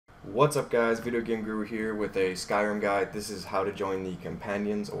What's up guys, Video Game Guru here with a Skyrim guide. This is how to join the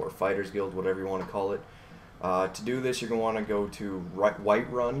Companions or Fighters Guild, whatever you want to call it. To do this, you're going to want to go to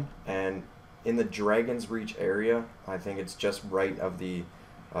Whiterun, and in the Dragon's Reach area, I think it's just right of the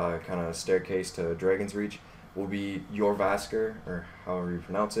kind of staircase to Dragon's Reach, will be Jorvaskr, or however you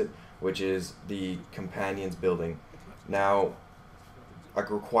pronounce it, which is the Companions building. Now, a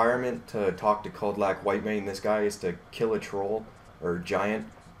requirement to talk to Kodlak Whitemane, this guy, is to kill a troll, or giant.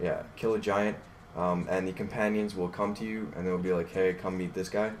 Yeah, kill a giant, and the companions will come to you and they'll be like, hey, come meet this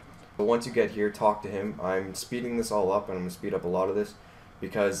guy. But once you get here, talk to him. I'm speeding this all up, and I'm going to speed up a lot of this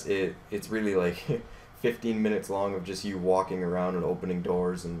because it's really like 15 minutes long of just you walking around and opening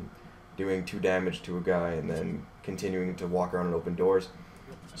doors and doing 2 damage to a guy and then continuing to walk around and open doors.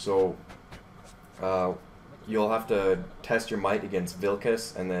 So you'll have to test your might against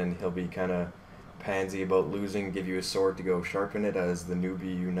Vilkas, and then he'll be kind of pansy about losing, give you a sword to go sharpen it as the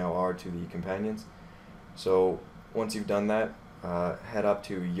newbie you now are to the companions. So once you've done that, head up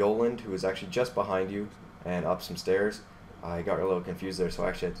to Yoland, who is actually just behind you, and up some stairs. I got a little confused there, so I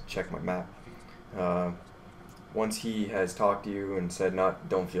actually had to check my map. Once he has talked to you and said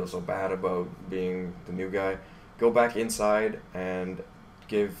don't feel so bad about being the new guy, go back inside and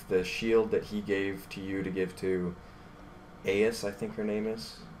give the shield that he gave to you to give to Aes, I think her name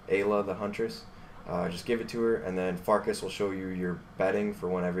is, Ayla the Huntress. Just give it to her, and then Farkas will show you your bedding for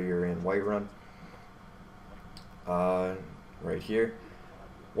whenever you're in Whiterun. Right here.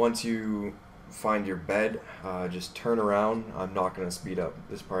 Once you find your bed, just turn around. I'm not going to speed up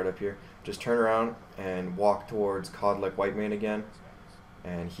this part up here. Just turn around and walk towards Kodlak Whitemane again,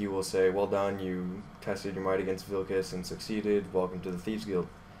 and he will say, well done, you tested your might against Vilkas and succeeded. Welcome to the Thieves Guild.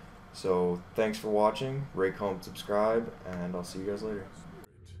 So thanks for watching. Rate, comment, subscribe, and I'll see you guys later.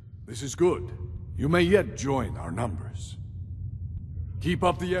 This is good. You may yet join our numbers. Keep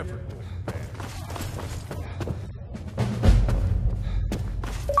up the effort.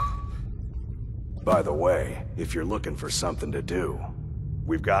 By the way, if you're looking for something to do,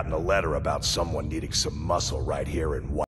 we've gotten a letter about someone needing some muscle right here in